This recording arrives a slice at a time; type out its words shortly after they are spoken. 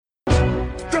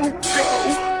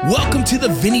Welcome to the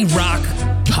Vinny Rock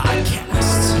Podcast.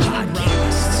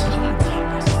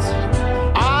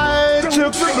 I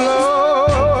took the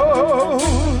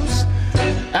blows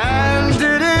and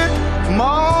did it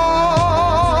my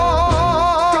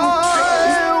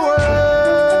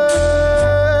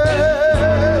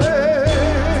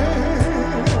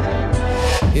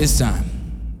way. It's time.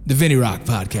 The Vinny Rock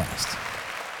Podcast.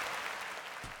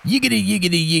 Yiggity,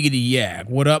 yiggity, yiggity,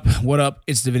 yag. What up? What up?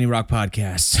 It's the Vinny Rock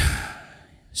Podcast.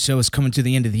 So it's coming to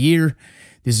the end of the year.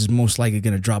 This is most likely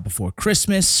going to drop before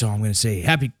Christmas. So I'm going to say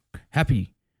happy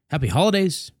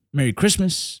holidays, Merry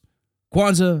Christmas,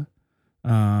 Kwanzaa,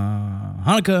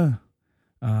 Hanukkah,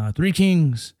 Three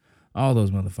Kings, all those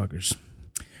motherfuckers.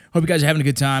 Hope you guys are having a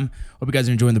good time. Hope you guys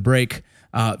are enjoying the break.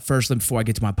 Firstly, before I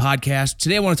get to my podcast,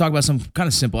 today I want to talk about something kind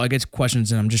of simple. I get questions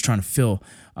and I'm just trying to fill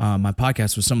my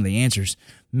podcast with some of the answers,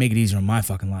 make it easier on my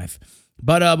fucking life.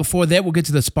 But before that, we'll get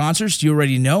to the sponsors. You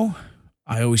already know.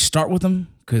 I always start with them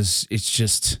because it's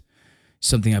just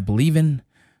something I believe in,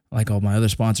 like all my other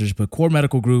sponsors. But Core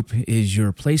Medical Group is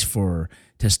your place for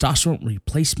testosterone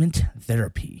replacement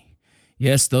therapy.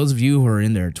 Yes, those of you who are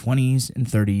in their 20s and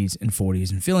 30s and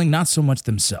 40s and feeling not so much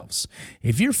themselves.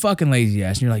 If you're fucking lazy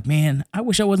ass and you're like, man, I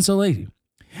wish I wasn't so lazy.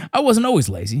 I wasn't always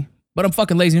lazy, but I'm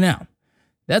fucking lazy now.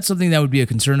 That's something that would be a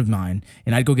concern of mine,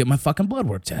 and I'd go get my fucking blood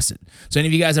work tested. So any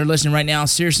of you guys that are listening right now,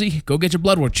 seriously, go get your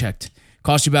blood work checked.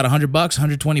 Cost you about $100,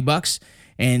 $120,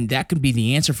 and that could be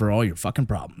the answer for all your fucking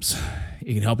problems.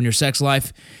 It can help in your sex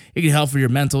life. It can help for your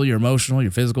mental, your emotional, your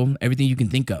physical, everything you can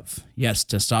think of. Yes,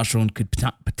 testosterone could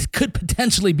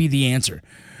potentially be the answer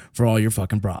for all your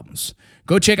fucking problems.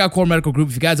 Go check out Core Medical Group.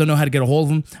 If you guys don't know how to get a hold of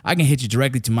them, I can hit you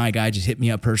directly to my guy. Just hit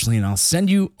me up personally, and I'll send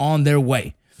you on their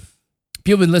way.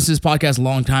 People have been listening to this podcast a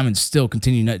long time and still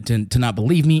continue to not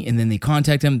believe me, and then they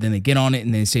contact them, then they get on it,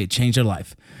 and they say it changed their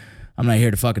life. I'm not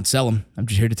here to fucking sell them. I'm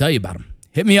just here to tell you about them.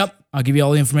 Hit me up. I'll give you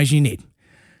all the information you need.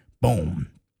 Boom.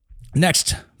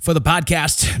 Next, for the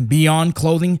podcast, Beyond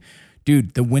Clothing.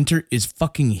 Dude, the winter is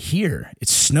fucking here.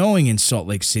 It's snowing in Salt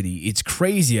Lake City. It's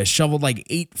crazy. I shoveled like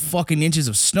 8 fucking inches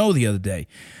of snow the other day.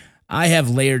 I have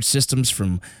layered systems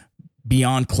from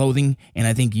Beyond Clothing, and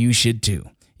I think you should too.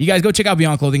 You guys go check out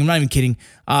Beyond Clothing. I'm not even kidding.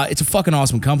 It's a fucking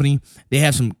awesome company. They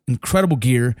have some incredible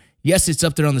gear. Yes, it's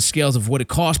up there on the scales of what it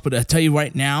costs, but I tell you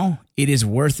right now, it is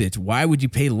worth it. Why would you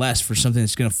pay less for something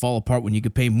that's going to fall apart when you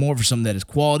could pay more for something that is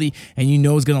quality and you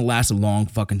know is going to last a long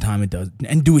fucking time and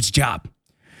do its job?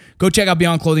 Go check out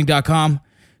BeyondClothing.com.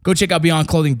 Go check out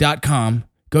BeyondClothing.com.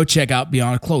 Go check out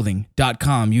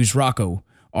BeyondClothing.com. Use Rocco,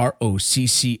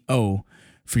 ROCCO,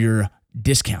 for your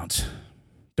discount.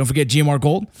 Don't forget GMR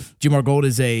Gold. GMR Gold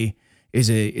is a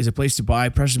place to buy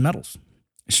precious metals.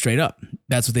 Straight up.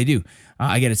 That's what they do.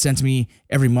 I get it sent to me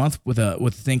every month with a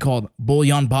thing called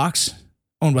Bullion Box,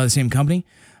 owned by the same company.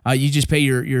 You just pay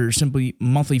your simply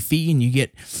monthly fee and you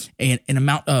get an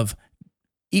amount of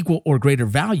equal or greater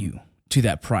value to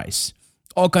that price.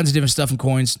 All kinds of different stuff and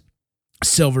coins,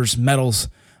 silvers, metals,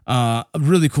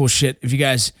 really cool shit. If you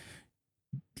guys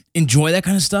enjoy that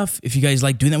kind of stuff, if you guys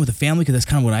like doing that with the family, because that's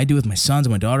kind of what I do with my sons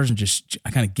and my daughters, and just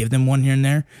I kind of give them one here and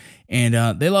there, and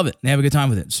they love it. They have a good time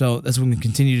with it. So that's what we're going to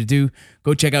continue to do.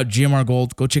 Go check out GMR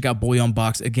Gold. Go check out Bullion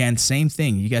Box. Again, same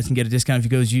thing. You guys can get a discount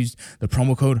if you guys use the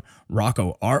promo code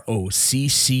ROCCO,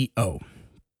 ROCCO.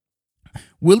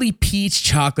 Willie Peach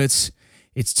Chocolates.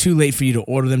 It's too late for you to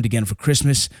order them to get them for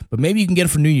Christmas, but maybe you can get them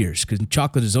for New Year's, because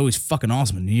chocolate is always fucking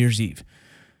awesome on New Year's Eve.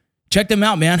 Check them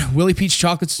out, man. Willie Peach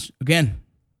Chocolates. Again,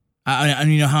 I don't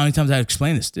even know how many times I've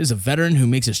explained this. There's a veteran who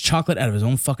makes his chocolate out of his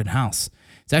own fucking house.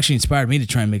 It's actually inspired me to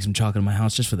try and make some chocolate in my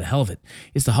house just for the hell of it.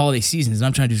 It's the holiday season, and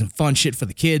I'm trying to do some fun shit for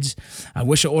the kids. I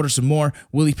wish I ordered some more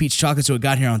Willie Peach chocolates so it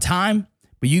got here on time,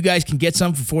 but you guys can get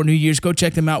some before New Year's. Go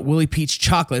check them out,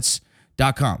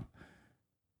 WilliePeachChocolates.com.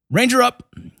 Ranger Up.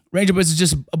 Ranger Up is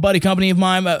just a buddy company of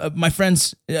mine. My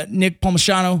friends, Nick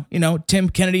Palmisano, Tim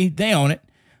Kennedy, they own it.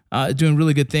 Doing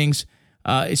really good things.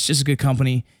 It's just a good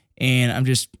company, and I'm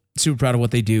just super proud of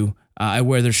what they do. I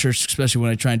wear their shirts, especially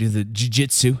when I try and do the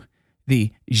jiu-jitsu.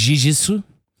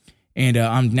 And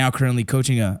I'm now currently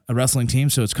coaching a wrestling team,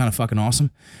 so it's kind of fucking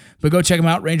awesome. But go check them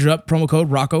out. Ranger Up, promo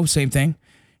code ROCCO, same thing.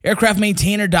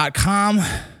 Aircraftmaintainer.com.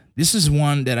 This is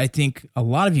one that I think a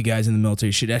lot of you guys in the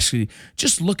military should actually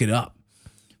just look it up,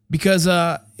 because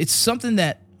it's something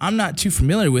that I'm not too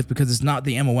familiar with because it's not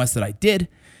the MOS that I did.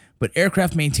 But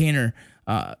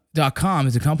aircraftmaintainer.com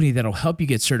is a company that'll help you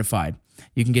get certified.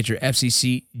 You can get your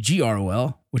FCC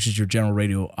GROL, which is your General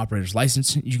Radio Operator's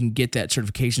License. You can get that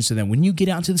certification so that when you get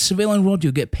out into the civilian world,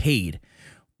 you'll get paid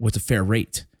with a fair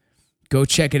rate. Go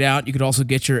check it out. You could also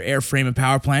get your airframe and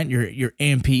power plant, your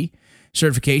AMP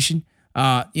certification.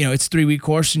 It's a 3-week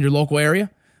course in your local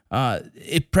area.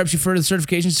 It preps you for the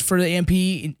certifications, for the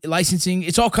AMP licensing.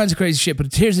 It's all kinds of crazy shit.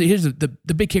 But here's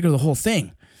the big kicker of the whole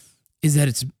thing is that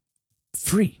it's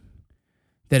free.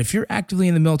 That if you're actively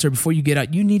in the military before you get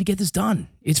out, you need to get this done.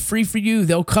 It's free for you.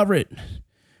 They'll cover it.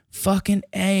 Fucking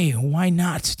A. Why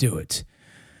not do it?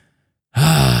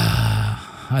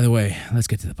 Either way, let's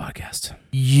get to the podcast.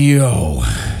 Yo.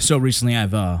 So recently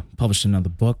I've published another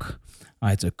book.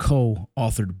 It's a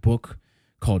co-authored book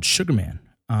called Sugar Man,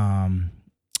 and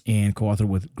co-authored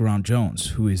with Grant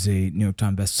Jones, who is a New York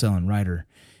Times best-selling writer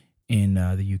in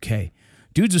the UK.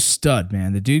 Dude's a stud,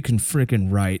 man. The dude can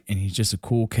freaking write, and he's just a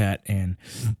cool cat. And,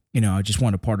 you know, I just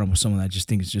want to partner with someone that I just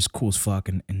think is just cool as fuck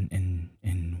and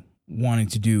wanting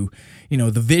to do, you know,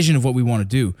 the vision of what we want to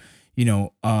do. You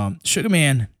know, Sugar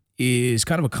Man is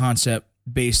kind of a concept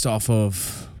based off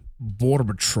of Border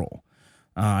Patrol.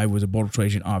 I was a Border Patrol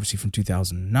agent, obviously, from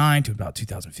 2009 to about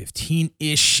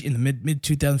 2015-ish, in the mid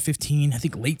 2015, I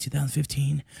think late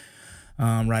 2015,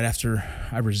 right after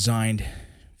I resigned.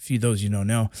 A few of those you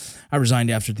know, I resigned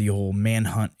after the whole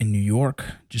manhunt in New York,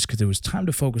 just because it was time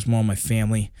to focus more on my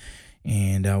family,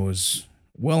 and I was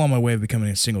well on my way of becoming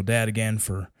a single dad again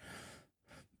for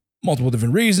multiple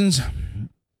different reasons.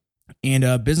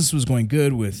 And business was going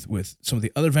good with some of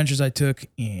the other ventures I took,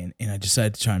 and I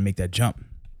decided to try and make that jump.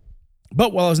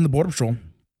 But while I was in the Border Patrol,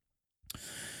 you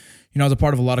know, I was a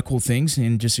part of a lot of cool things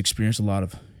and just experienced a lot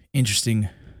of interesting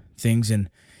things. And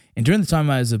during the time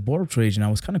I was a Border Patrol agent, I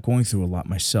was kind of going through a lot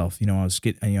myself. You know,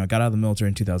 I got out of the military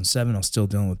in 2007. I was still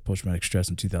dealing with post-traumatic stress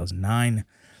in 2009.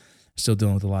 Still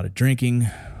dealing with a lot of drinking,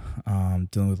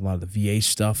 dealing with a lot of the VA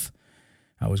stuff.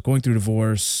 I was going through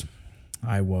divorce.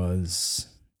 I was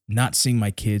not seeing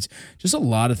my kids. Just a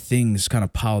lot of things kind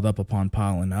of piled up upon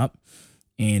piling up.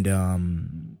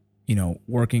 And, you know,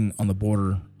 working on the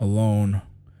border alone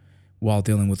while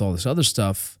dealing with all this other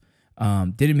stuff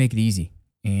didn't make it easy.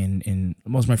 And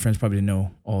most of my friends probably didn't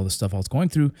know all the stuff I was going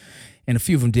through, and a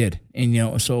few of them did. And, you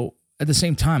know, so at the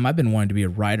same time, I've been wanting to be a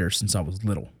writer since I was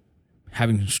little,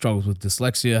 having struggles with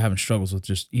dyslexia, having struggles with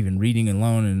just even reading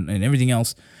alone and everything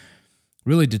else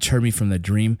really deterred me from that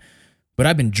dream. But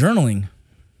I've been journaling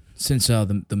since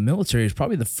the military. Is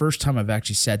probably the first time I've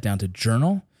actually sat down to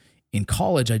journal. In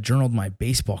college, I journaled my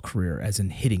baseball career, as in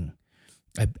hitting.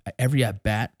 Every at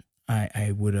bat,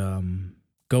 I would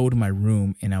go to my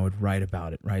room and I would write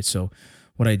about it, right? So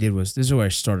what I did was, this is where I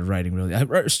started writing, really.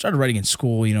 I started writing in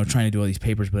school, you know, trying to do all these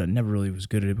papers, but I never really was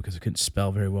good at it because I couldn't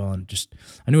spell very well, and just,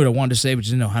 I knew what I wanted to say, but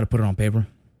just didn't know how to put it on paper.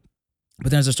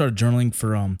 But then as I started journaling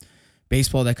for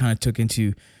baseball, that kind of took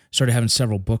into, started having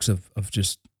several books of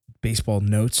just baseball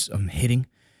notes on hitting.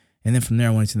 And then from there,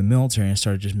 I went into the military and I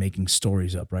started just making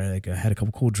stories up, right? Like I had a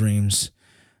couple cool dreams,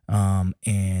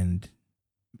 and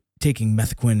taking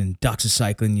methadone and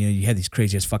doxycycline. You know, you had these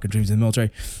crazy ass fucking dreams in the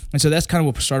military. And so that's kind of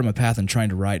what started my path in trying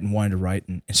to write and wanting to write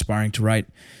and aspiring to write,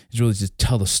 is really just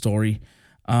tell the story.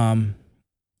 And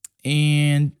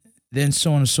then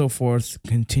so on and so forth,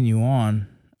 continue on.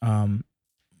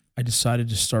 I decided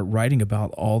to start writing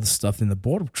about all the stuff in the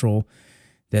Border Patrol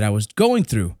that I was going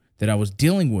through, that I was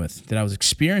dealing with, that I was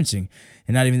experiencing,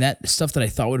 and not even that, stuff that I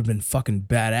thought would have been fucking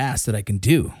badass that I can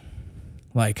do.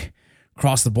 Like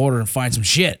cross the border and find some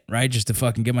shit, right? Just to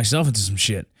fucking get myself into some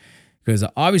shit. Because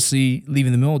obviously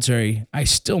leaving the military, I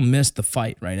still missed the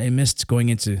fight, right? I missed going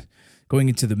into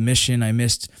the mission. I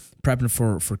missed prepping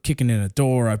for kicking in a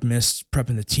door. I've missed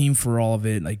prepping the team for all of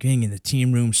it, like getting in the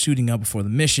team room, suiting up before the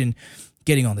mission,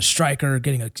 getting on the striker,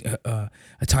 getting a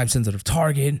time-sensitive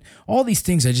target. All these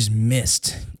things I just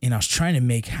missed, and I was trying to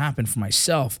make happen for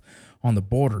myself on the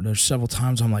border. There's several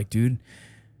times I'm like, dude,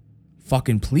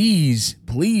 fucking please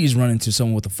run into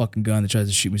someone with a fucking gun that tries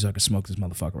to shoot me so I can smoke this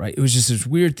motherfucker, right? It was just this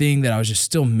weird thing that I was just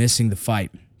still missing the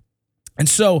fight. And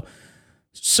so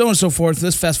on and so forth.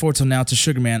 Let's fast forward till now to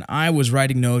Sugar Man. I was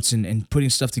writing notes and putting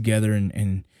stuff together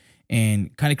and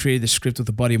kind of created this script with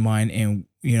a buddy of mine, and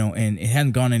you know, and it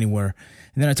hadn't gone anywhere.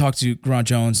 And then I talked to Grant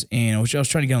Jones, and I was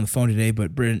trying to get on the phone today,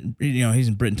 but Britain, you know, he's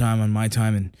in Britain time on my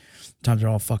time, and times are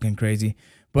all fucking crazy.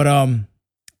 But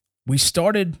we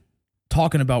started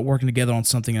talking about working together on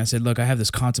something, and I said, look, I have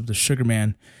this concept of Sugar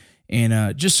Man,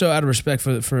 and just so out of respect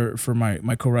for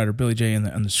my co-writer Billy J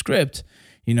on the script,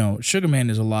 you know, Sugar Man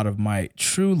is a lot of my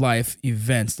true life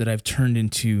events that I've turned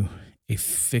into a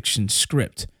fiction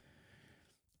script.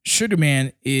 Sugar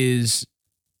Man is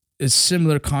a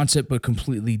similar concept, but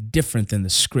completely different than the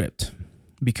script,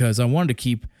 because I wanted to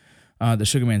keep the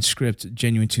Sugar Man script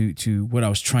genuine to what I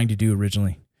was trying to do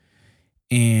originally.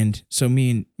 And so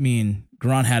me and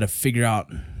Grant had to figure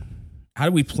out, how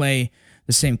do we play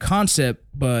the same concept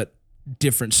but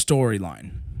different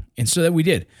storyline? And so that we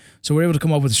did. So we're able to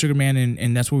come up with Sugar Man,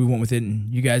 and that's where we went with it.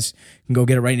 And you guys can go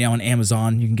get it right now on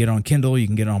Amazon. You can get it on Kindle. You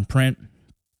can get it on print.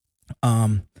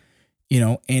 And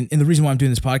the reason why I'm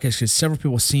doing this podcast is because several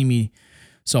people see me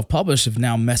self-publish have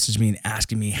now messaged me and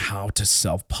asking me how to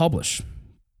self-publish.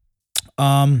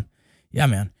 Yeah,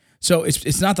 man. So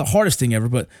it's not the hardest thing ever,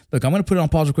 but look, I'm going to put it on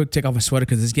pause real quick, take off my sweater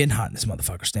because it's getting hot in this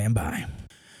motherfucker. Stand by.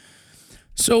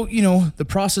 So, the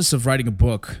process of writing a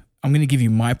book, I'm going to give you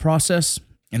my process,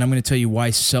 and I'm going to tell you why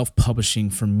self-publishing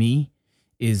for me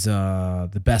is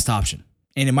the best option.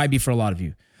 And it might be for a lot of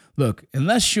you. Look,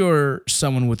 unless you're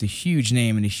someone with a huge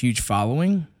name and a huge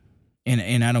following,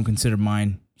 and I don't consider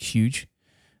mine huge.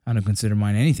 I don't consider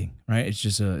mine anything, right? It's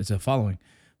just it's a following.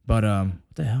 But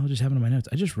what the hell just happened to my notes?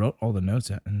 I just wrote all the notes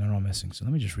and they're all missing. So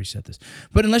let me just reset this.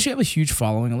 But unless you have a huge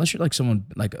following, unless you're like someone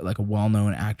like a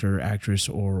well-known actor, actress,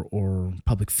 or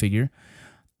public figure,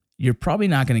 you're probably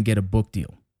not going to get a book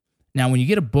deal. Now, when you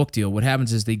get a book deal, what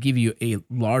happens is they give you a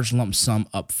large lump sum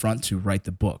up front to write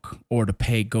the book, or to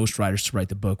pay ghostwriters to write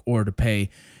the book, or to pay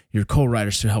your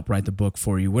co-writers to help write the book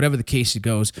for you. Whatever the case it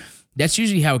goes, that's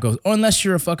usually how it goes. Or unless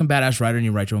you're a fucking badass writer and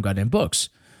you write your own goddamn books.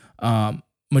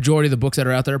 Majority of the books that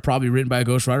are out there are probably written by a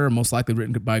ghostwriter, or most likely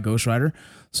written by a ghostwriter.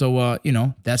 So,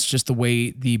 that's just the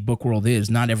way the book world is.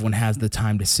 Not everyone has the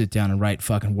time to sit down and write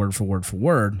fucking word for word for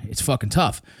word. It's fucking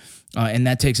tough. And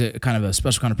that takes a kind of a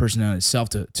special kind of person in itself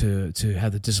to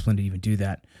have the discipline to even do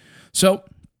that. So,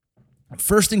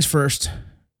 first things first,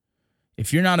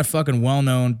 if you're not a fucking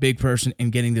well-known big person and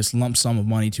getting this lump sum of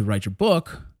money to write your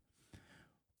book,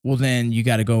 well, then you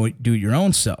got to go do it your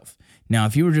own self. Now,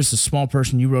 if you were just a small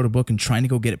person, you wrote a book and trying to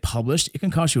go get it published, it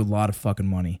can cost you a lot of fucking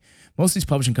money. Most of these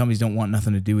publishing companies don't want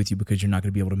nothing to do with you because you're not going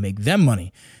to be able to make them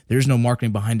money. There's no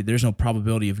marketing behind it. There's no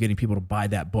probability of getting people to buy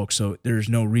that book. So there's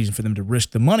no reason for them to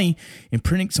risk the money in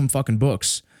printing some fucking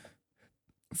books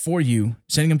for you,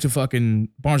 sending them to fucking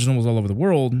Barnes & Nobles all over the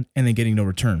world, and then getting no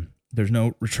return. There's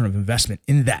no return of investment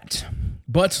in that.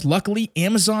 But luckily,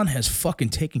 Amazon has fucking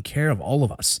taken care of all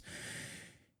of us.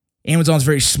 Amazon's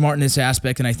very smart in this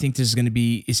aspect, and I think this is going to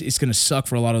be, it's going to suck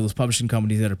for a lot of those publishing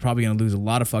companies that are probably going to lose a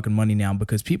lot of fucking money now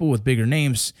because people with bigger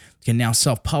names can now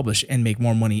self-publish and make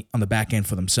more money on the back end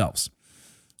for themselves.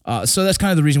 So that's kind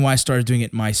of the reason why I started doing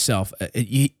it myself.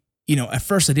 At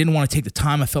first I didn't want to take the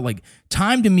time. I felt like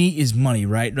time to me is money,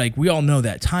 right? Like we all know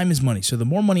that time is money. So the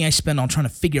more money I spend on trying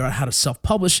to figure out how to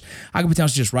self-publish, I could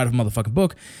potentially just write a motherfucking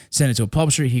book, send it to a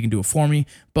publisher. He can do it for me,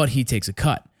 but he takes a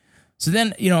cut. So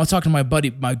then, I was talking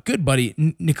to my good buddy,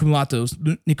 Nikolatos.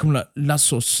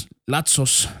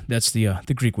 That's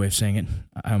the Greek way of saying it.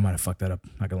 I might have fucked that up,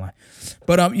 not gonna lie.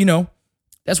 But,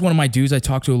 that's one of my dudes I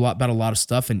talk to about a lot of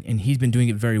stuff, and he's been doing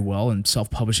it very well and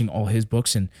self-publishing all his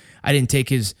books. And I didn't take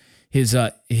his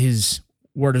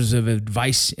words of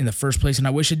advice in the first place, and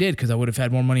I wish I did because I would have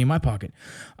had more money in my pocket.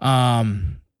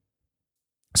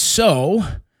 So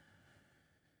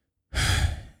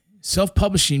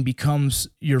self-publishing becomes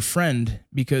your friend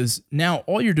because now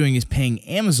all you're doing is paying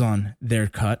Amazon their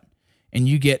cut, and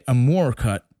you get a more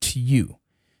cut to you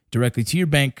directly to your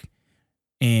bank,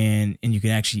 and you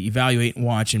can actually evaluate and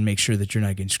watch and make sure that you're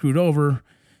not getting screwed over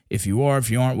if you are,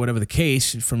 if you aren't, whatever the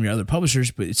case from your other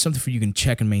publishers, but it's something for you can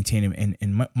check and maintain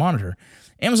and monitor.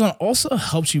 Amazon also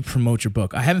helps you promote your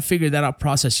book. I haven't figured that out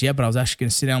process yet, but I was actually going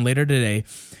to sit down later today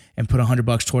and put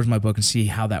 $100 towards my book and see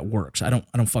how that works. I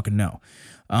don't fucking know.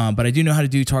 But I do know how to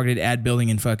do targeted ad building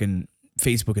in fucking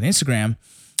Facebook and Instagram,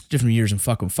 different years, and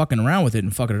fucking around with it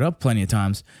and fucking it up plenty of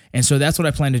times. And so that's what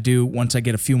I plan to do once I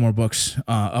get a few more books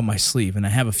up my sleeve. And I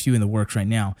have a few in the works right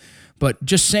now. But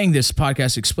just saying this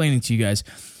podcast, explaining to you guys,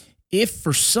 if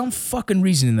for some fucking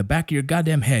reason in the back of your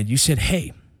goddamn head, you said,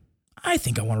 hey, I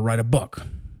think I want to write a book.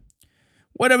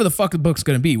 Whatever the fuck the book's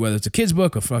going to be, whether it's a kid's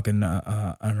book, a fucking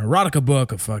an erotica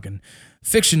book, a fucking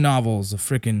fiction novels, a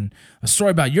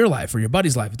story about your life or your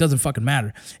buddy's life, it doesn't fucking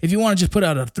matter. If you want to just put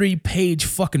out a 3-page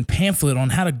fucking pamphlet on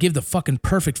how to give the fucking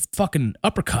perfect fucking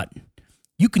uppercut,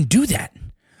 you can do that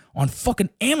on fucking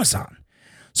Amazon.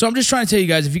 So I'm just trying to tell you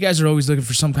guys, if you guys are always looking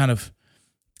for some kind of,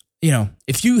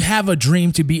 if you have a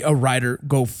dream to be a writer,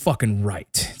 go fucking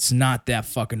write. It's not that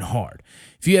fucking hard.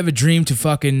 If you have a dream to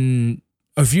fucking,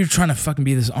 or if you're trying to fucking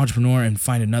be this entrepreneur and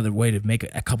find another way to make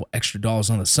a couple extra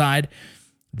dollars on the side,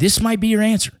 this might be your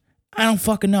answer. I don't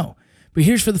fucking know. But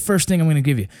here's for the first thing I'm going to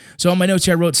give you. So on my notes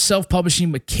here, I wrote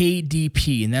self-publishing with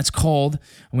KDP, and that's called,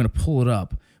 I'm going to pull it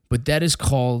up, but that is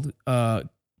called, I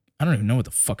don't even know what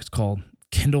the fuck it's called.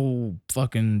 Kindle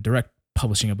fucking Direct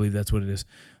Publishing, I believe that's what it is.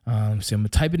 So I'm going to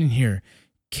type it in here,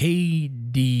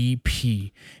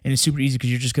 KDP, and it's super easy because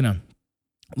you're just going to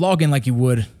log in like you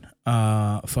would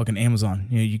fucking Amazon.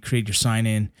 You create your sign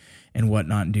in and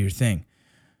whatnot and do your thing.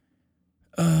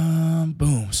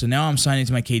 Boom. So now I'm signing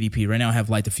to my KDP. Right now I have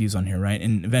Light the Fuse on here, right?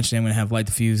 And eventually I'm going to have Light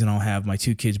the Fuse, and I'll have my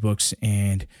 2 kids' books.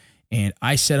 And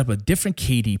I set up a different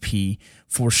KDP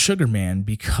for Sugar Man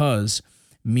because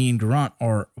me and Garant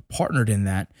are partnered in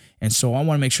that. And so I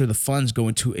want to make sure the funds go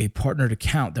into a partnered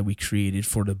account that we created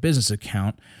for the business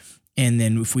account. And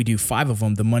then if we do 5 of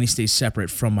them, the money stays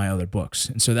separate from my other books.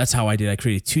 And so that's how I did. I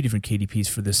created 2 different KDPs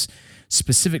for this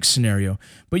specific scenario.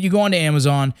 But you go onto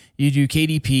Amazon, you do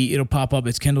KDP, it'll pop up.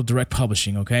 It's Kindle Direct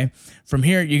Publishing, okay? From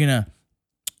here, you're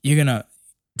gonna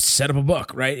set up a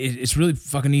book, right? It's really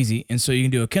fucking easy. And so you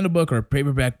can do a Kindle book or a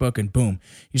paperback book, and boom,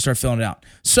 you start filling it out.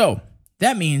 So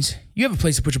that means you have a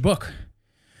place to put your book.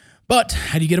 But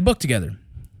how do you get a book together?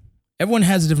 Everyone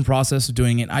has a different process of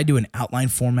doing it. I do an outline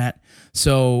format.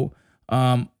 So,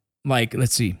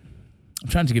 let's see. I'm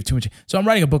trying to give too much. So I'm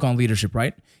writing a book on leadership,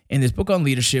 right? And this book on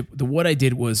leadership, what I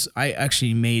did was I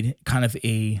actually made kind of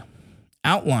a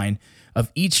outline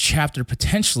of each chapter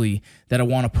potentially that I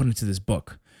want to put into this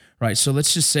book, right? So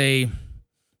let's just say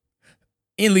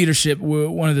in leadership,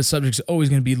 one of the subjects is always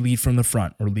going to be lead from the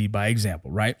front or lead by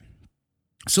example, right?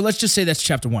 So let's just say that's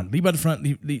chapter 1. Lead by the front,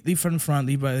 lead from the front,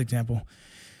 lead by example.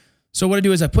 So what I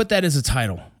do is I put that as a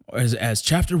title, as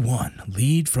chapter 1,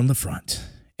 lead from the front.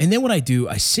 And then what I do,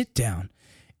 I sit down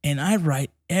and I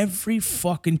write every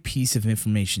fucking piece of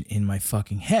information in my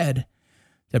fucking head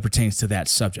that pertains to that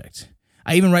subject.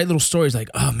 I even write little stories like,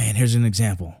 oh man, here's an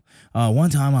example. One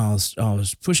time I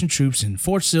was pushing troops in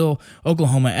Fort Sill,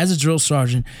 Oklahoma as a drill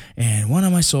sergeant, and one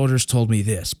of my soldiers told me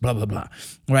this, blah, blah, blah,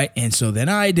 right? And so then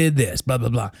I did this, blah, blah,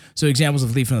 blah. So examples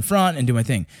of lead from the front and do my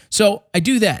thing. So I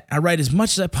do that. I write as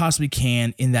much as I possibly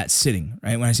can in that sitting,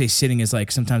 right? When I say sitting is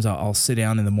like sometimes I'll sit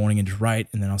down in the morning and just write,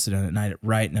 and then I'll sit down at night and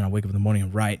write, and then I'll wake up in the morning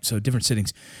and write. So different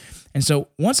sittings. And so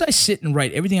once I sit and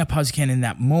write everything I possibly can in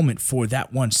that moment for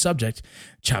that one subject,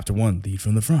 chapter 1, lead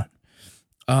from the front,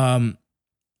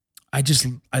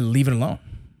 I leave it alone.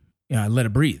 You know, I let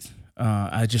it breathe.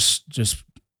 I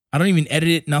don't even edit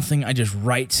it, nothing. I just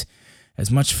write as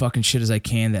much fucking shit as I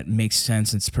can that makes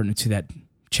sense and it's pertinent to that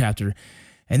chapter.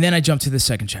 And then I jump to the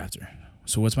second chapter.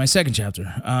 So what's my second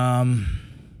chapter?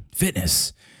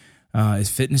 Fitness. Is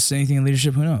fitness anything in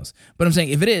leadership? Who knows? But I'm saying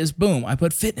if it is, boom, I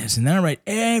put fitness. And then I write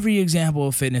every example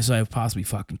of fitness I possibly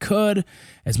fucking could,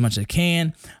 as much as I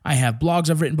can. I have blogs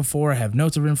I've written before. I have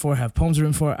notes I've written before. I have poems I've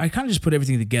written before. I kind of just put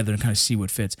everything together and kind of see what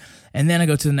fits. And then I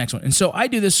go to the next one. And so I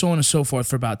do this so on and so forth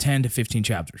for about 10 to 15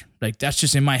 chapters. Like that's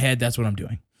just in my head. That's what I'm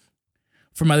doing.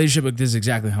 For my leadership book, this is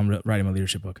exactly how I'm writing my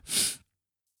leadership book.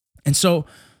 And so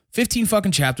 15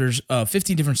 fucking chapters of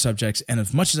 15 different subjects, and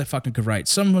as much as I fucking could write.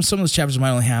 Some of those chapters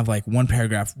might only have like 1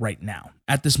 paragraph right now.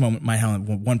 At this moment, might have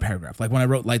 1 paragraph. Like when I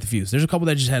wrote Light the Fuse, there's a couple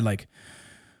that just had like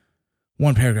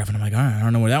 1 paragraph, and I'm like, all right, I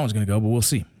don't know where that one's gonna go, but we'll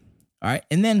see. All right,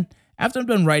 and then after I'm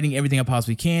done writing everything I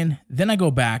possibly can, then I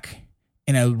go back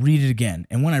and I read it again.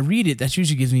 And when I read it, that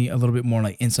usually gives me a little bit more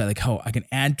like insight, like, oh, I can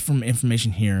add from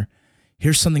information here.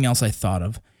 Here's something else I thought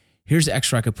of. Here's the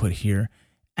extra I could put here.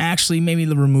 Actually, maybe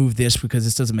remove this because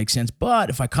this doesn't make sense. But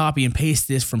if I copy and paste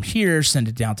this from here, send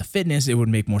it down to fitness, it would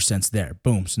make more sense there.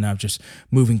 Boom. So now I'm just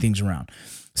moving things around.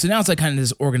 So now it's like kind of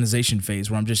this organization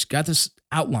phase where I'm just got this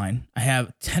outline. I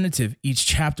have tentative each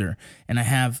chapter, and I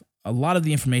have a lot of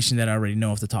the information that I already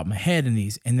know off the top of my head in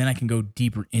these, and then I can go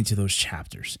deeper into those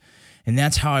chapters. And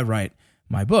that's how I write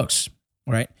my books,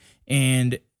 right?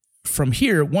 And from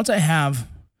here, once I have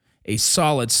a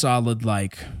solid,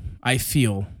 like I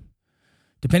feel,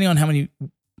 depending on how many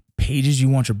pages you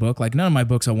want your book, like none of my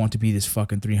books I want to be this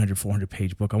fucking 300, 400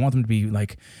 page book. I want them to be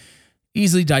like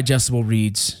easily digestible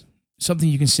reads, something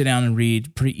you can sit down and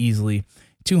read pretty easily.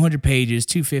 200 pages,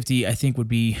 250, I think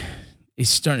is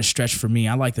starting to stretch for me.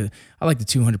 I like the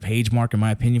 200 page mark in my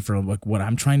opinion for like what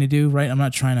I'm trying to do, right? I'm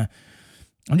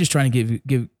just trying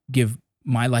to give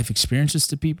my life experiences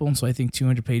to people. And so I think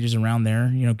 200 pages around there,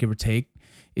 you know, give or take,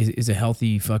 is a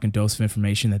healthy fucking dose of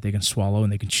information that they can swallow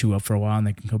and they can chew up for a while and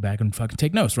they can go back and fucking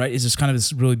take notes, right? It's just kind of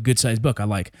this really good sized book I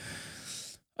like.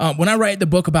 When I write the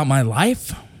book about my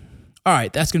life, all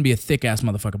right, that's going to be a thick ass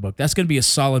motherfucker book. That's going to be a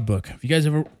solid book. If you guys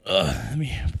ever,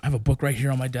 I have a book right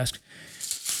here on my desk.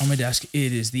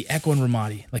 It is the Echo and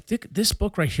Ramadi. Like this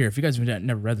book right here, if you guys have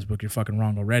never read this book, you're fucking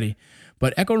wrong already.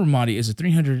 But Echo and Ramadi is a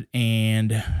 300,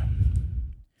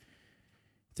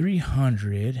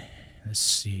 let's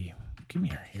see. Give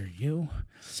me here, you.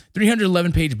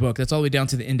 311 page book. That's all the way down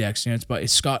to the index. You know,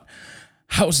 it's Scott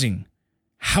Housing.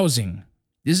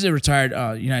 This is a retired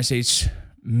United States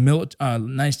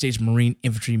Marine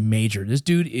Infantry major. This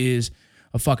dude is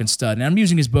a fucking stud. And I'm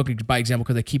using his book by example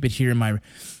because I keep it here in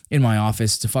my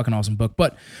office. It's a fucking awesome book.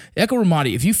 But Eko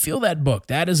Ramadi, if you feel that book,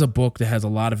 that is a book that has a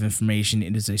lot of information.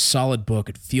 It is a solid book.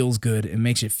 It feels good. It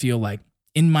makes it feel like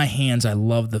in my hands, I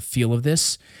love the feel of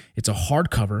this. It's a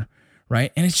hardcover,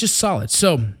 right? And it's just solid.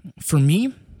 So for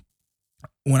me,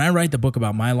 when I write the book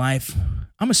about my life,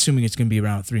 I'm assuming it's going to be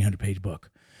around a 300-page book.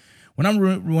 When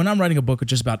I'm writing a book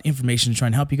just about information to try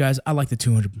and help you guys, I like the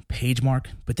 200-page mark,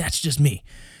 but that's just me.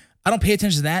 I don't pay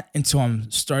attention to that until I'm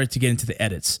started to get into the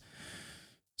edits.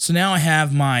 So now I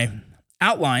have my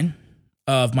outline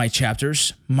of my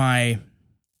chapters,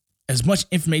 as much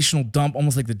informational dump,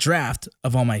 almost like the draft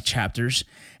of all my chapters.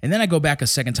 And then I go back a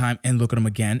second time and look at them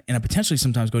again. And I potentially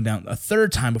sometimes go down a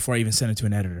third time before I even send it to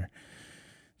an editor.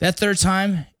 That third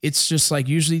time, it's just like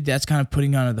usually that's kind of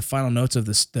putting on the final notes of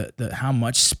the how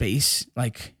much space,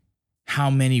 like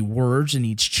how many words in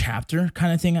each chapter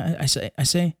kind of thing I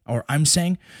say, or I'm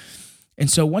saying. And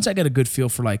so once I get a good feel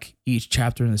for like each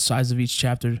chapter and the size of each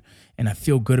chapter, and I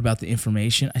feel good about the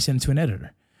information, I send it to an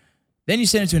editor. Then you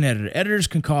send it to an editor. Editors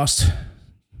can cost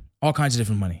all kinds of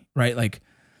different money, right? Like,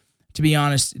 to be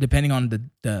honest, depending on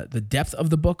the depth of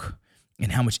the book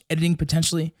and how much editing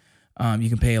potentially, you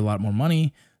can pay a lot more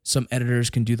money. Some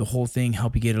editors can do the whole thing,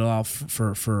 help you get it off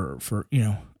for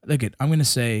look at, I'm going to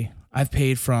say I've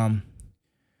paid from,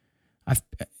 I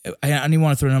don't even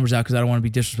want to throw numbers out because I don't want to be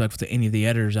disrespectful to any of the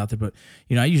editors out there, but,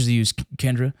 I usually use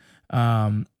Kendra,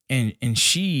 and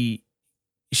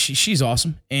she's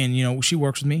awesome. And, she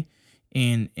works with me.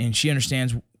 And she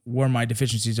understands where my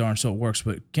deficiencies are, and so it works.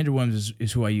 But Kendra Williams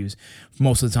is who I use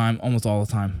most of the time, almost all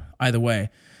the time, either way.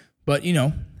 But,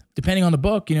 depending on the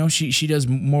book, she does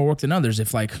more work than others.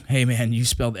 If like, hey, man, you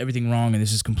spelled everything wrong and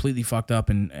this is completely fucked up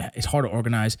and it's hard to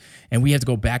organize, and we have to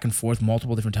go back and forth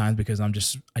multiple different times because I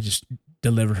just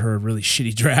delivered her a really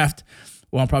shitty draft.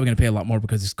 Well, I'm probably going to pay a lot more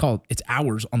because it's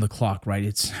hours on the clock, right?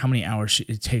 It's how many hours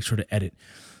it takes her to edit.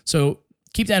 So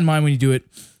keep that in mind when you do it.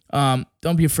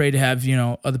 Don't be afraid to have,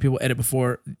 other people edit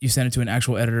before you send it to an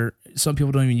actual editor. Some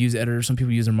people don't even use editors. Some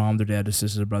people use their mom, their dad, their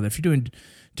sister, their brother. If you're doing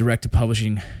direct to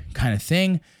publishing kind of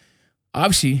thing,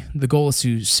 obviously the goal is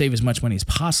to save as much money as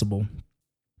possible.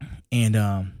 And,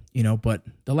 but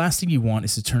the last thing you want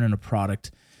is to turn in a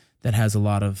product that has a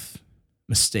lot of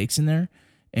mistakes in there.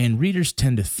 And readers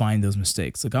tend to find those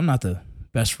mistakes. Like, I'm not the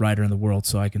best writer in the world,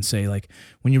 so I can say, like,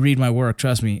 when you read my work,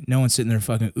 trust me, no one's sitting there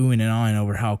fucking oohing and ahhing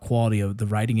over how quality of the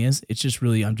writing is. It's just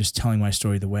really, I'm just telling my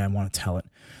story the way I want to tell it.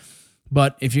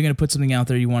 But if you're going to put something out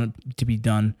there, you want it to be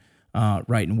done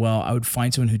right and well, I would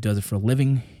find someone who does it for a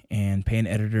living and pay an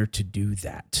editor to do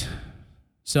that.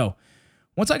 So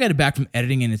once I got it back from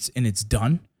editing and it's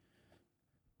done,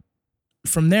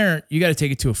 from there, you got to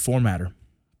take it to a formatter.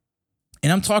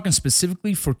 And I'm talking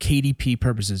specifically for KDP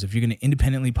purposes, if you're going to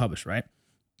independently publish, right?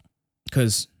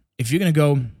 Because if you're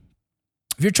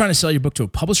trying to sell your book to a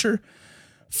publisher,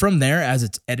 from there, as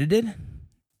it's edited,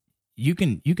 you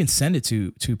can send it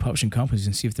to publishing companies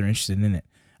and see if they're interested in it.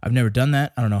 I've never done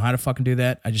that. I don't know how to fucking do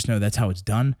that. I just know that's how it's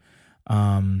done.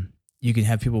 You can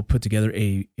have people put together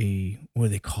a what do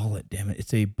they call it? Damn it.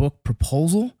 It's a book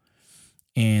proposal.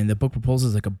 And the book proposal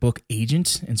is like a book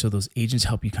agent. And so those agents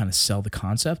help you kind of sell the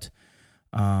concept.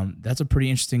 That's a pretty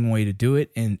interesting way to do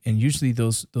it. And usually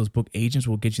those book agents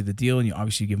will get you the deal, and you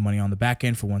obviously give money on the back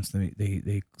end for once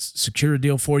they secure a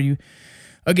deal for you.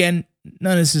 Again,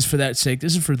 none of this is for that sake.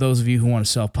 This is for those of you who want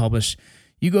to self-publish.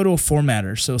 You go to a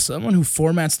formatter. So someone who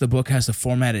formats the book has to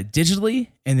format it digitally,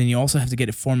 and then you also have to get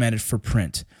it formatted for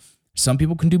print. Some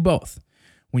people can do both.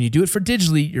 When you do it for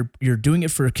digitally, you're doing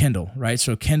it for a Kindle, right?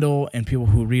 So Kindle and people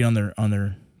who read on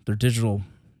their digital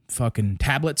fucking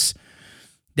tablets,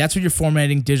 that's what you're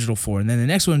formatting digital for. And then the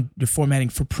next one, you're formatting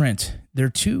for print. They're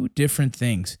two different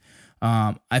things.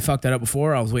 I fucked that up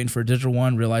before. I was waiting for a digital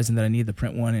one, realizing that I needed the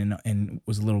print one, and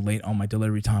was a little late on my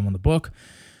delivery time on the book.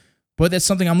 But that's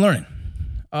something I'm learning.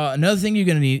 Another thing you're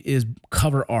going to need is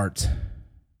cover art.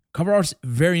 Cover art's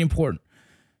very important.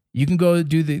 You can go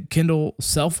do the Kindle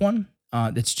Self one.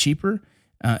 That's cheaper.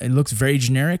 It looks very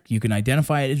generic. You can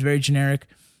identify it as very generic.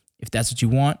 If that's what you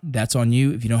want, that's on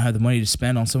you. If you don't have the money to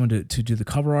spend on someone to do the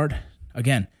cover art,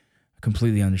 again, I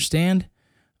completely understand.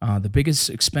 The biggest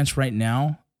expense right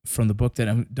now from the book that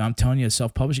I'm telling you to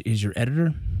self-publish is your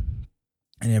editor,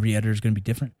 and every editor is going to be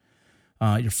different.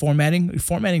 Your formatting,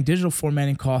 digital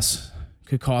formatting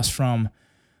could cost from,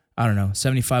 I don't know,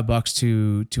 $75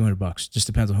 to $200. Just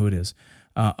depends on who it is.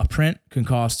 A print can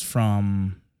cost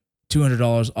from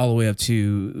 $200 all the way up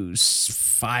to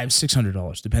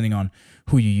 $500-$600, depending on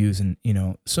who you use. And,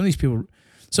 some of these people.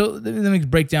 So let me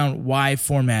break down why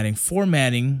formatting.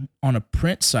 Formatting on a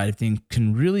print side of things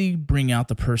can really bring out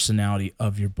the personality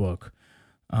of your book.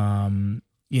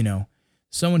 You know,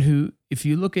 someone who, if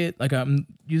you look at, like, I'm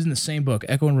using the same book,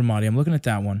 Echo and Ramadi, I'm looking at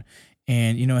that one,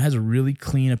 and, you know, it has a really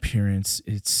clean appearance.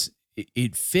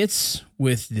 It fits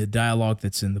with the dialogue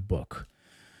that's in the book.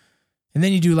 And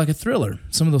then you do like a thriller.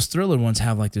 Some of those thriller ones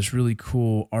have like this really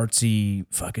cool artsy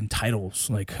fucking titles,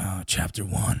 like chapter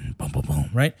 1, boom, boom, boom,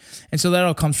 right? And so that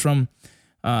all comes from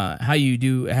how you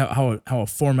do, how a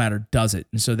formatter does it.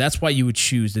 And so that's why you would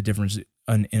choose the difference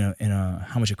in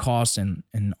how much it costs and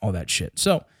all that shit.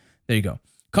 So there you go.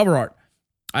 Cover art.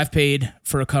 I've paid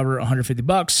for a cover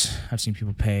 $150. I've seen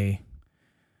people pay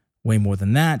way more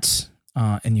than that.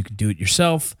 And you can do it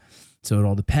yourself. So it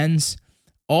all depends.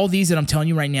 All these that I'm telling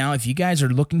you right now, if you guys are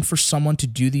looking for someone to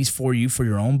do these for you for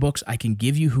your own books, I can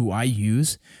give you who I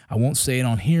use. I won't say it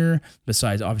on here,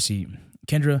 besides obviously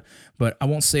Kendra, but I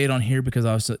won't say it on here because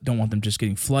I don't want them just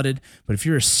getting flooded. But if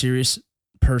you're a serious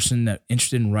person that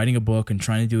interested in writing a book and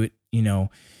trying to do it, you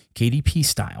know, KDP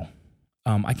style,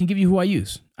 I can give you who I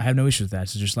use. I have no issue with that,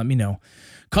 so just let me know.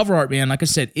 Cover art, man, like I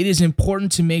said, it is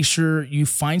important to make sure you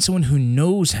find someone who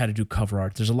knows how to do cover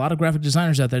art. There's a lot of graphic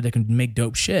designers out there that can make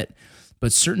dope shit.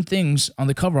 But certain things on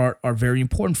the cover art are very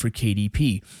important for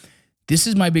KDP. This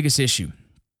is my biggest issue.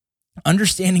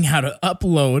 Understanding how to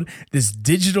upload this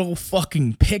digital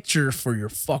fucking picture for your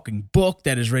fucking book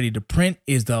that is ready to print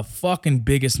is the fucking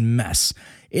biggest mess.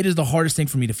 It is the hardest thing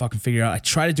for me to fucking figure out. I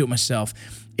try to do it myself.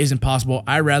 It isn't possible.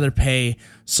 I'd rather pay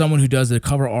someone who does the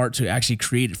cover art to actually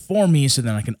create it for me so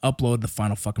then I can upload the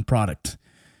final fucking product.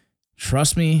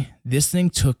 Trust me, this thing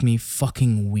took me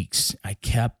fucking weeks. I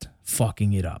kept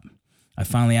fucking it up. I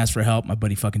finally asked for help. My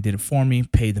buddy fucking did it for me.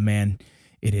 Paid the man.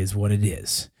 It is what it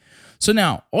is. So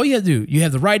now, all you have to do, you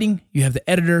have the writing, you have the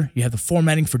editor, you have the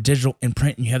formatting for digital and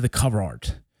print, and you have the cover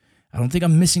art. I don't think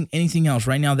I'm missing anything else.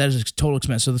 Right now, that is a total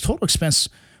expense. So the total expense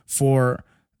for,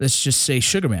 let's just say,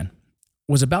 Sugarman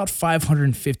was about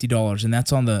 $550. And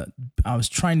that's on I was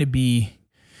trying to be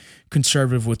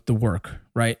conservative with the work,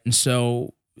 right? And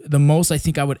so the most I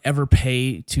think I would ever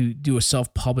pay to do a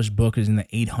self-published book is in the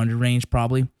 $800 range,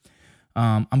 probably.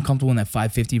 I'm comfortable in that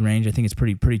 $550 range. I think it's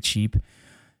pretty cheap.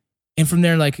 And from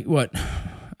there, like, what?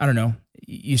 I don't know.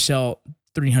 You sell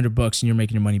 300 books and you're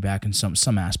making your money back in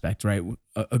some aspect, right?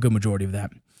 A good majority of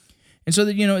that. And so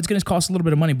that, you know, it's going to cost a little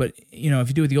bit of money, but, you know, if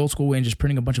you do it the old school way and just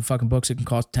printing a bunch of fucking books, it can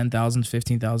cost $10,000,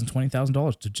 $15,000,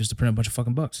 $20,000 just to print a bunch of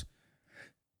fucking books.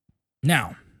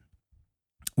 Now,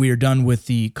 we are done with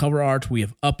the cover art. We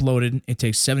have uploaded. It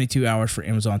takes 72 hours for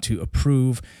Amazon to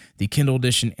approve the Kindle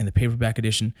edition and the paperback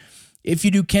edition. If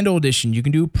you do Kindle edition, you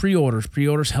can do pre-orders.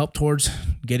 Pre-orders help towards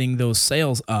getting those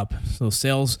sales up. So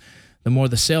sales, the more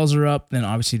the sales are up, then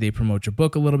obviously they promote your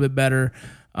book a little bit better.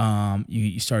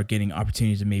 You start getting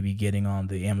opportunities of maybe getting on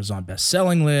the Amazon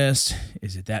best-selling list.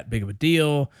 Is it that big of a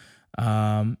deal?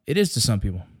 It is to some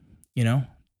people. You know,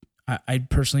 I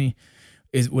personally,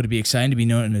 would it be exciting to be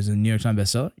known as a New York Times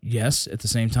bestseller? Yes. At the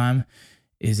same time,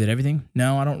 is it everything?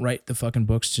 No, I don't write the fucking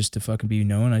books just to fucking be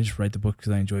known. I just write the book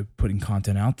because I enjoy putting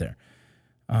content out there.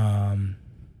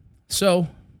 So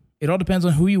it all depends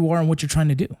on who you are and what you're trying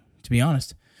to do, to be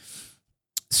honest.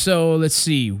 So let's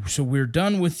see. So we're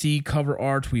done with the cover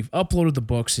art. We've uploaded the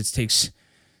books. It takes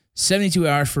 72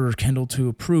 hours for Kindle to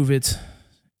approve it.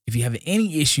 If you have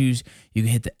any issues, you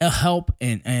can hit the help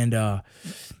and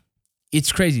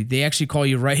it's crazy. They actually call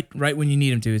you right when you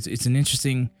need them to. It's an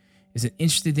interesting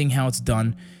thing how it's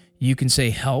done. You can say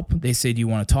help. They say, do you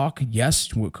want to talk?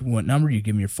 Yes. What number? You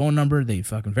give them your phone number. They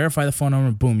fucking verify the phone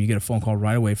number. Boom, you get a phone call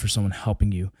right away for someone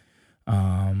helping you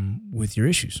with your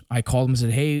issues. I called them and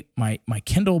said, hey, my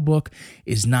Kindle book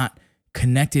is not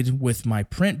connected with my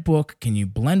print book. Can you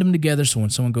blend them together so when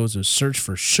someone goes to search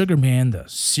for Sugarman, the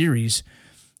series,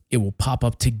 it will pop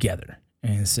up together?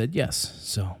 And it said yes.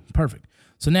 So perfect.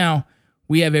 So now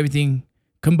we have everything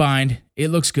combined. It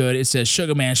looks good. It says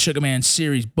Sugarman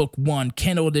Series Book 1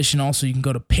 Kindle Edition. Also, you can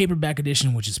go to Paperback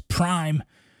Edition, which is Prime.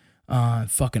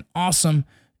 Fucking awesome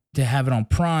to have it on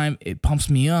Prime. It pumps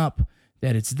me up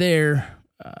that it's there.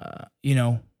 You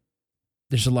know,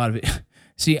 there's a lot of it.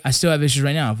 See, I still have issues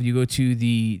right now. If you go to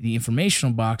the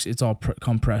informational box, it's all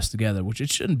compressed together, which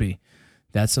it shouldn't be.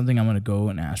 That's something I'm going to go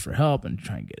and ask for help and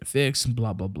try and get it fixed and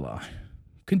blah, blah, blah.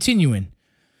 Continuing.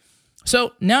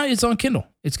 So now it's on Kindle.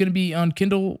 It's going to be on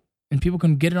Kindle and people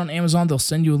can get it on Amazon. They'll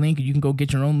send you a link and you can go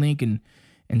get your own link and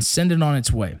send it on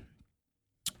its way.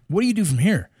 What do you do from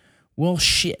here? Well,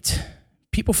 shit.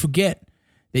 People forget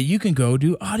that you can go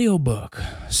do audiobook.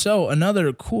 So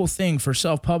another cool thing for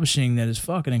self-publishing that is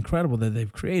fucking incredible that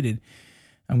they've created,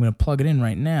 I'm going to plug it in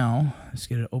right now. Let's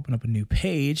get it, open up a new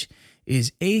page,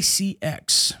 is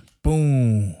ACX.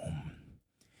 Boom.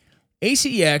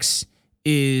 ACX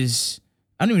is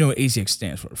I don't even know what ACX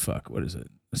stands for. Fuck, what is it?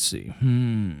 Let's see.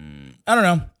 I don't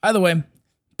know. Either way,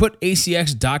 put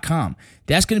acx.com.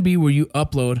 That's going to be where you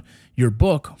upload your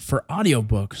book for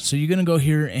audiobook. So you're going to go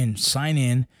here and sign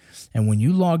in. And when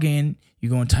you log in, you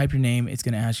go and type your name. It's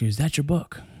going to ask you, is that your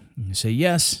book? And you say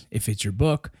yes, if it's your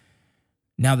book.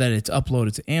 Now that it's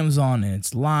uploaded to Amazon and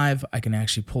it's live, I can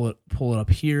actually pull it up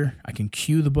here. I can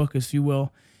cue the book, if you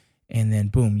will. And then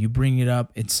boom, you bring it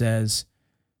up. It says,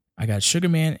 I got Sugar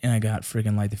Man and I got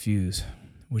friggin' Light the Fuse,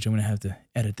 which I'm going to have to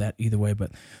edit that either way.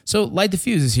 But so Light the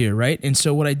Fuse is here, right? And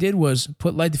so what I did was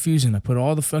put Light the Fuse in. I put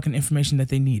all the fucking information that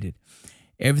they needed.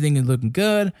 Everything is looking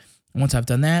good. Once I've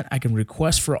done that, I can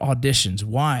request for auditions.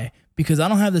 Why? Because I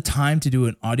don't have the time to do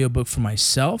an audiobook for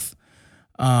myself.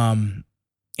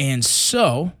 And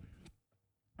so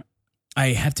I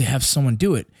have to have someone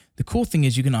do it. The cool thing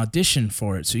is you can audition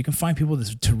for it. So you can find people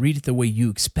to read it the way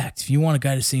you expect. If you want a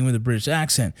guy to sing with a British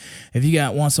accent, if you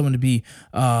want someone to be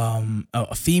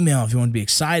a female, if you want to be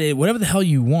excited, whatever the hell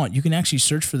you want, you can actually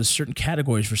search for the certain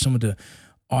categories for someone to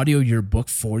audio your book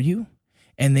for you.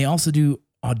 And they also do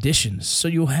auditions. So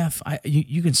you'll have,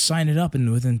 you can sign it up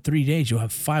and within 3 days, you'll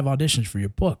have 5 auditions for your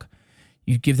book.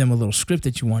 You give them a little script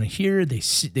that you want to hear.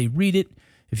 They read it.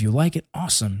 If you like it,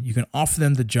 awesome. You can offer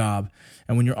them the job.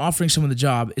 And when you're offering someone the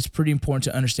job, it's pretty important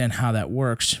to understand how that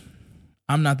works.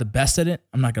 I'm not the best at it.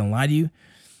 I'm not going to lie to you.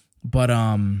 But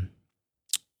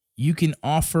you can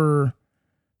offer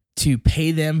to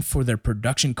pay them for their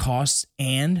production costs,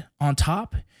 and on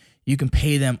top, you can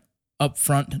pay them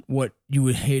upfront what you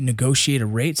would negotiate a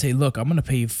rate. Say, look, I'm going to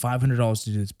pay you $500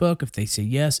 to do this book. If they say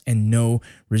yes and no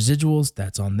residuals,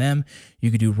 that's on them.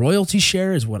 You could do royalty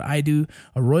share is what I do.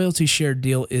 A royalty share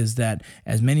deal is that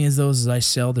as many of those as I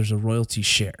sell, there's a royalty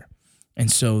share.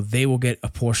 And so they will get a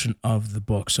portion of the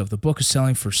book. So if the book is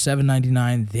selling for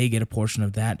 $7.99, they get a portion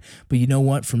of that. But you know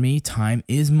what? For me, time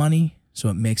is money. So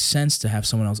it makes sense to have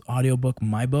someone else audiobook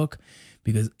my book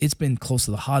because it's been close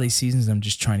to the holiday seasons. I'm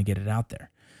just trying to get it out there.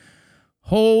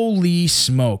 Holy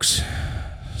smokes.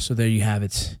 So there you have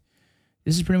it.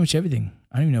 This is pretty much everything.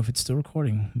 I don't even know if it's still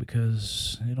recording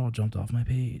because it all jumped off my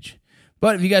page.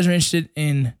 But if you guys are interested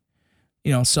in,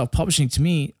 self-publishing, to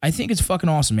me, I think it's fucking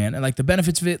awesome, man. And like the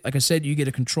benefits of it, like I said, you get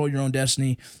to control your own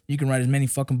destiny. You can write as many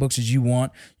fucking books as you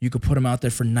want. You could put them out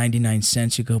there for 99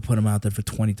 cents. You could put them out there for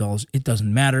 $20. It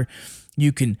doesn't matter.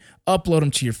 You can upload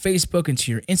them to your Facebook and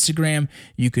to your Instagram.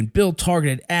 You can build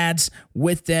targeted ads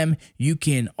with them. You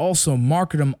can also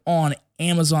market them on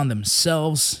Amazon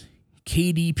themselves.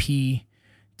 KDP,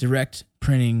 direct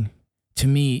printing, to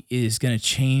me, is going to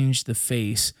change the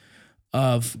face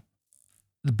of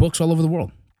the books all over the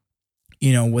world.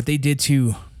 You know, what they did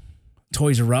to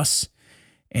Toys R Us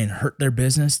and hurt their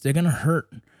business, they're going to hurt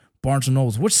Barnes &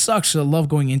 Nobles, which sucks. I love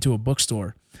going into a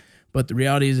bookstore. But the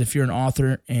reality is if you're an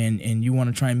author and you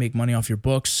want to try and make money off your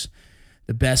books,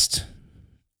 the best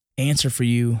answer for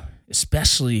you,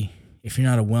 especially if you're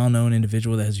not a well-known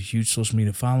individual that has a huge social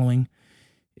media following,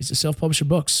 is to self-publish your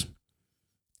books.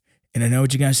 And I know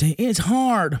what you guys say, it's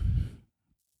hard.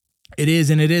 It is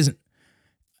and it isn't.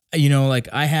 Like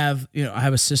I have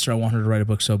a sister, I want her to write a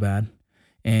book so bad.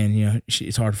 And,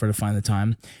 it's hard for her to find the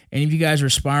time. And if you guys are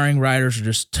aspiring writers or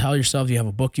just tell yourself you have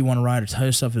a book you want to write or tell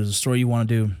yourself there's a story you want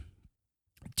to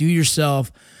do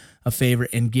yourself a favor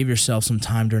and give yourself some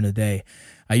time during the day.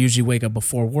 I usually wake up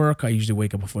before work. I usually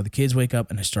wake up before the kids wake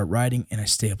up and I start writing and I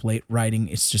stay up late writing.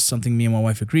 It's just something me and my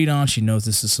wife agreed on. She knows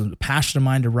this is a passion of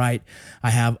mine to write.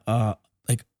 I have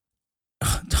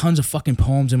tons of fucking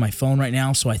poems in my phone right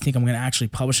now. So I think I'm going to actually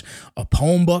publish a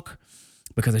poem book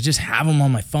because I just have them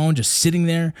on my phone, just sitting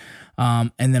there.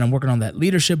 And then I'm working on that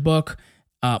leadership book.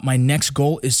 My next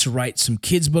goal is to write some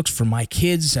kids books for my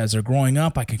kids as they're growing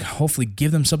up. I can hopefully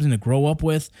give them something to grow up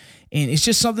with. And it's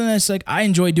just something that's like, I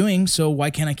enjoy doing. So why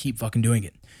can't I keep fucking doing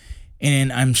it?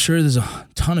 And I'm sure there's a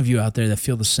ton of you out there that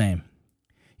feel the same.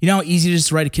 You know how easy it is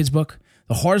to write a kid's book?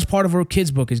 The hardest part of a kid's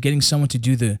book is getting someone to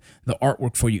do the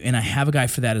artwork for you. And I have a guy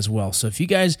for that as well. So if you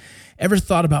guys ever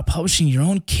thought about publishing your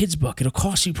own kid's book, it'll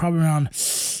cost you probably around,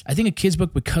 I think a kid's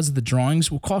book, because of the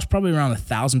drawings, will cost probably around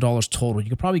 $1,000 total. You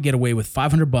could probably get away with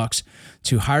 $500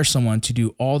 to hire someone to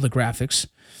do all the graphics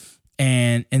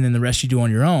and then the rest you do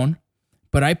on your own.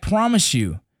 But I promise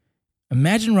you,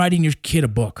 imagine writing your kid a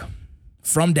book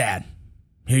from dad.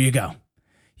 Here you go.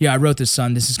 Yeah, I wrote this,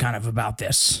 son. This is kind of about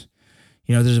this.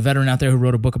 There's a veteran out there who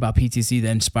wrote a book about PTSD that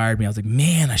inspired me. I was like,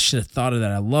 man, I should have thought of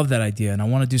that. I love that idea. And I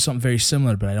want to do something very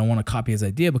similar, but I don't want to copy his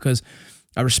idea because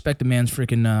I respect the man's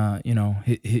freaking,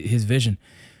 his vision.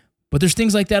 But there's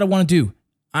things like that I want to do.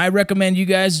 I recommend you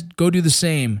guys go do the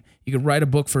same. You can write a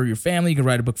book for your family. You can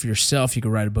write a book for yourself. You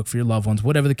can write a book for your loved ones.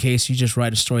 Whatever the case, you just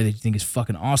write a story that you think is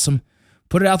fucking awesome.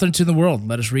 Put it out there into the world.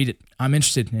 Let us read it. I'm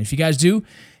interested. And if you guys do,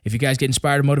 if you guys get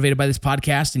inspired or motivated by this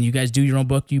podcast and you guys do your own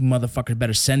book, you motherfuckers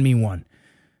better send me one.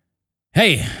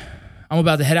 Hey, I'm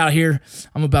about to head out here.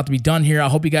 I'm about to be done here. I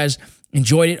hope you guys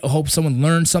enjoyed it. I hope someone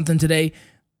learned something today.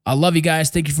 I love you guys.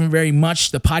 Thank you very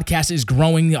much. The podcast is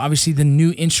growing. Obviously, the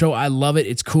new intro, I love it.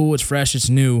 It's cool. It's fresh. It's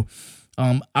new.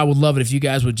 I would love it if you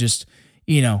guys would just,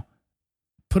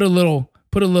 put a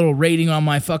little rating on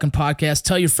my fucking podcast.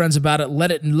 Tell your friends about it.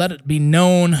 Let it be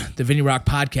known the Vinny Rock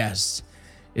Podcast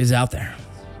is out there.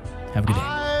 Have a good day.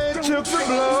 I took the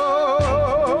blow.